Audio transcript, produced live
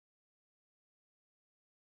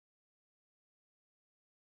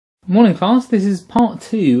Morning class, this is part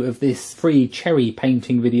 2 of this free cherry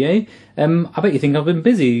painting video. I bet you think I've been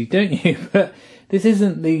busy, don't you? But this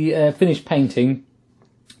isn't the finished painting.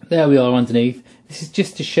 There we are underneath. This is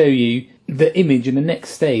just to show you the image in the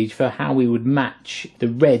next stage for how we would match the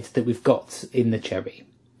red that we've got in the cherry.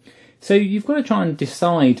 So you've got to try and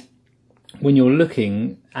decide when you're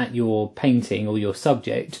looking at your painting or your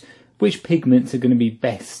subject which pigments are going to be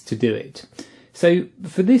best to do it. So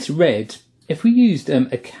for this red, if we used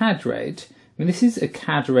a cad red, I mean this is a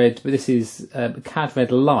cad red, but this is a cad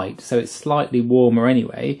red light, so it's slightly warmer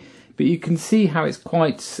anyway. But you can see how it's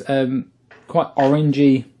quite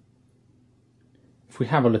orangey. If we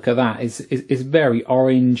have a look at that, it's very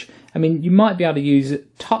orange. I mean, you might be able to use a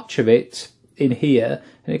touch of it in here,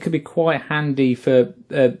 and it could be quite handy for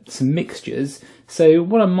some mixtures. So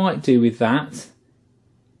what I might do with that,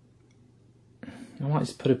 I might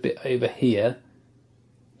just put a bit over here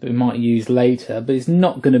that we might use later, but it's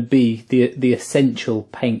not going to be the essential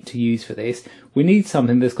paint to use for this. We need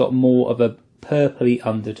something that's got more of a purpley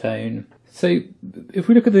undertone. So if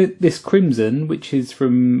we look at this crimson, which is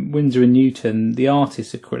from Winsor & Newton, the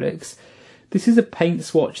artist acrylics, this is a paint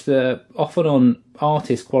swatch that are often on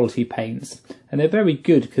artist quality paints, and they're very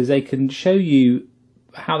good because they can show you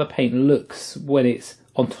how the paint looks when it's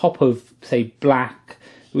on top of, say, black,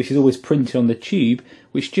 which is always printed on the tube,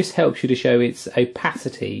 which just helps you to show its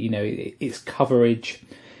opacity, you know, its coverage.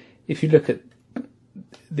 If you look at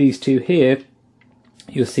these two here,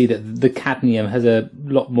 you'll see that the cadmium has a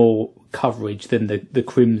lot more coverage than the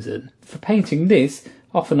crimson. For painting this,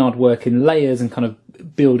 often I'd work in layers and kind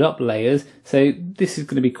of build up layers, so this is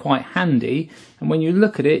going to be quite handy. And when you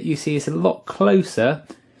look at it, you see it's a lot closer,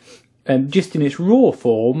 just in its raw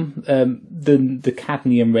form, than the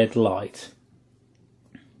cadmium red light.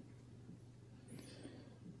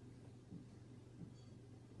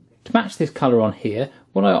 To match this colour on here,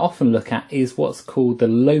 what I often look at is what's called the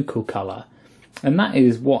local colour, and that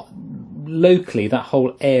is what locally that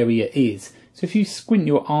whole area is. So if you squint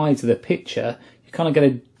your eyes at the picture, you kind of get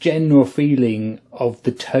a general feeling of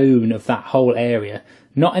the tone of that whole area.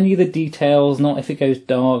 Not any of the details, not if it goes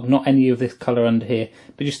dark, not any of this colour under here,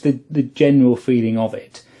 but just the general feeling of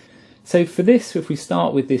it. So for this, if we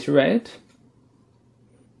start with this red,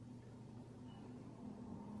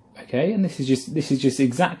 okay, and this is just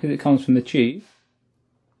exactly that comes from the tube.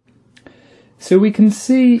 So we can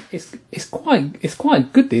see it's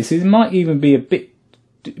quite good. This it might even be a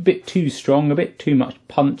bit too strong, a bit too much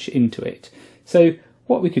punch into it. So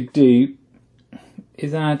what we could do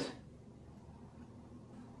is add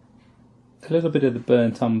a little bit of the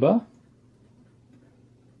burnt umber.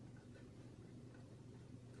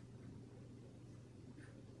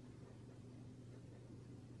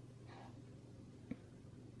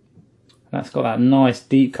 That's got that nice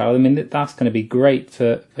deep colour. I mean, that's going to be great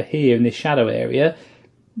for here in this shadow area.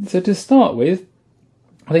 So to start with,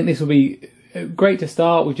 I think this will be great to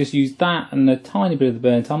start. We've just used that and a tiny bit of the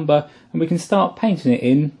burnt umber, and we can start painting it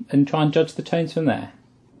in and try and judge the tones from there.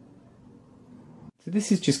 So this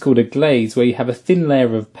is just called a glaze, where you have a thin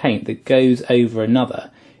layer of paint that goes over another.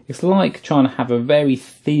 It's like trying to have a very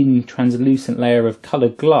thin translucent layer of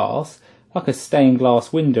coloured glass, like a stained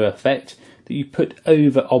glass window effect, that you put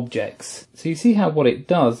over objects. So you see how what it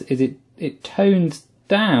does is it tones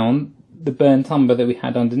down the burnt umber that we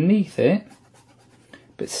had underneath it,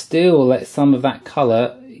 but still lets some of that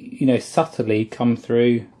colour, you know, subtly come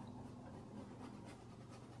through.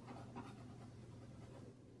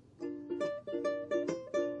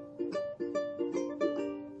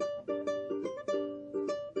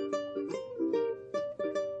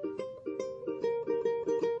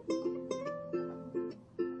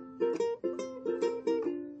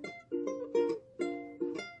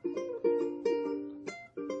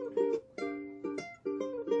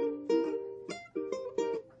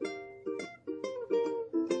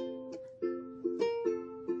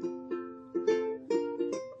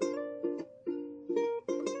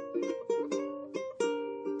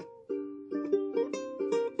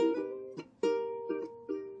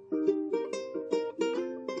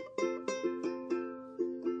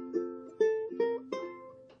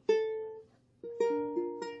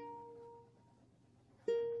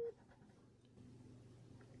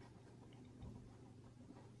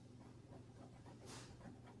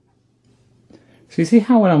 So you see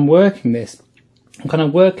how when I'm working this, I'm kind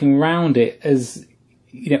of working around it as,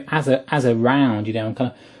 you know, as a round, you know, I'm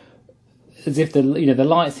kind of as if the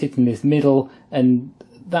light's hitting this middle, and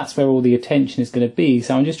that's where all the attention is going to be.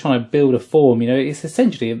 So I'm just trying to build a form, you know, it's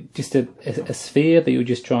essentially just a sphere that you're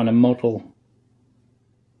just trying to model.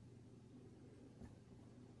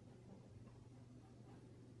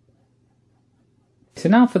 So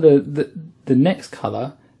now for the next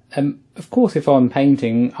colour. Of course, if I'm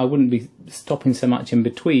painting, I wouldn't be stopping so much in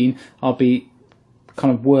between. I'll be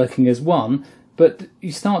kind of working as one. But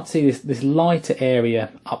you start to see this lighter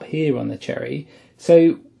area up here on the cherry.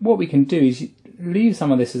 So what we can do is leave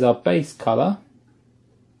some of this as our base colour.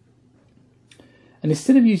 And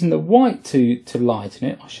instead of using the white to lighten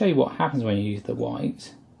it, I'll show you what happens when you use the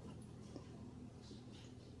white.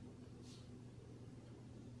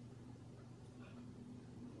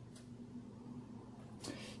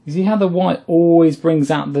 You see how the white always brings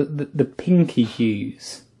out the pinky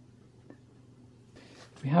hues.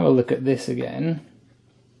 If we have a look at this again,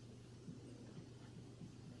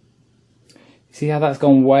 you see how that's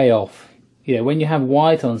gone way off. You know, when you have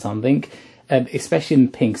white on something, especially in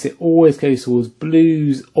pinks, it always goes towards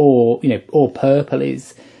blues or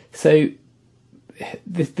purplies. So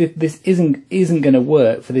this isn't going to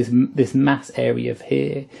work for this mass area of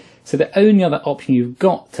here. So the only other option you've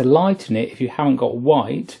got to lighten it, if you haven't got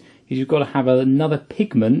white, is you've got to have another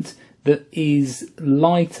pigment that is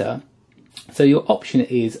lighter. So your option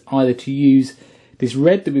is either to use this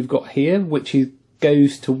red that we've got here, which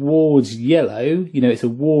goes towards yellow. You know, it's a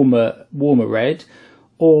warmer red.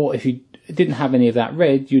 Or if you didn't have any of that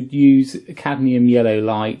red, you'd use cadmium yellow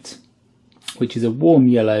light, which is a warm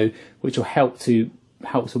yellow, which will help to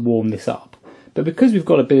warm this up. But because we've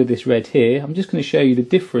got a bit of this red here, I'm just going to show you the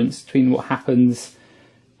difference between what happens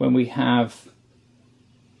when we have,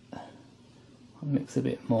 I'll mix a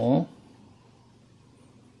bit more.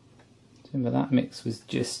 Remember that mix was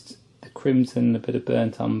just the crimson and a bit of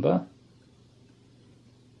burnt umber.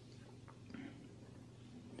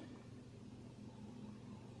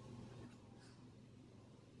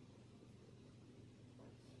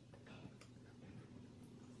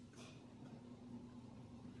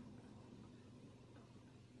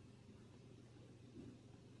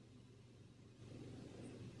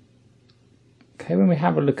 Okay, when we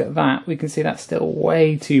have a look at that, we can see that's still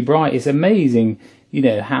way too bright. It's amazing, you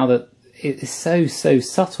know, how that it is so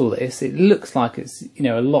subtle. This, it looks like it's, you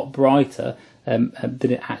know, a lot brighter than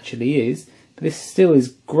it actually is. But this still is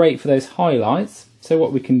great for those highlights. So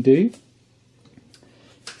what we can do,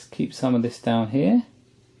 let's keep some of this down here.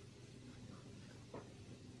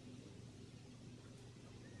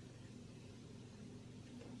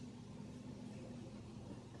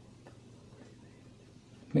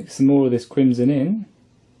 Mix some more of this crimson in.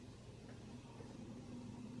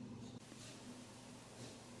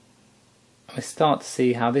 I start to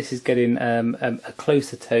see how this is getting a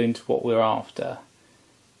closer tone to what we're after.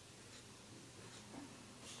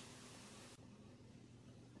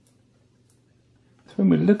 So when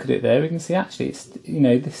we look at it there, we can see actually it's, you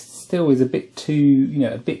know, this still is a bit too, you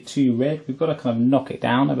know, a bit too red. We've got to kind of knock it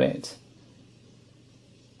down a bit.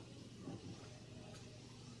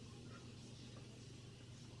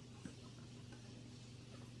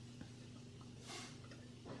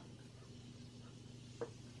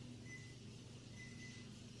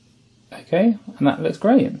 Okay, and that looks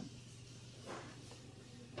great.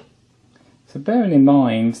 So bearing in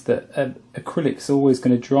mind that acrylic's always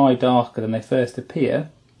going to dry darker than they first appear,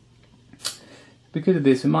 because of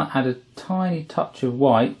this we might add a tiny touch of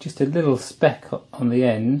white, just a little speck on the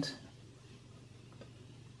end.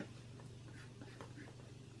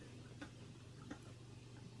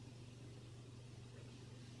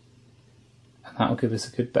 And that will give us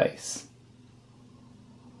a good base.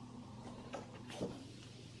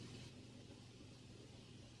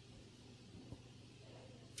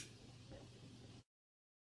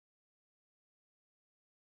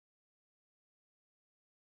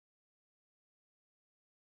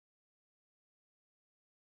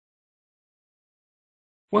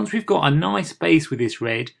 Once we've got a nice base with this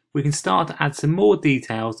red, we can start to add some more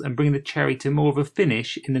details and bring the cherry to more of a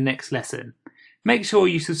finish in the next lesson. Make sure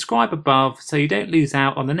you subscribe above so you don't lose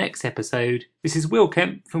out on the next episode. This is Will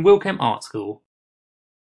Kemp from Will Kemp Art School.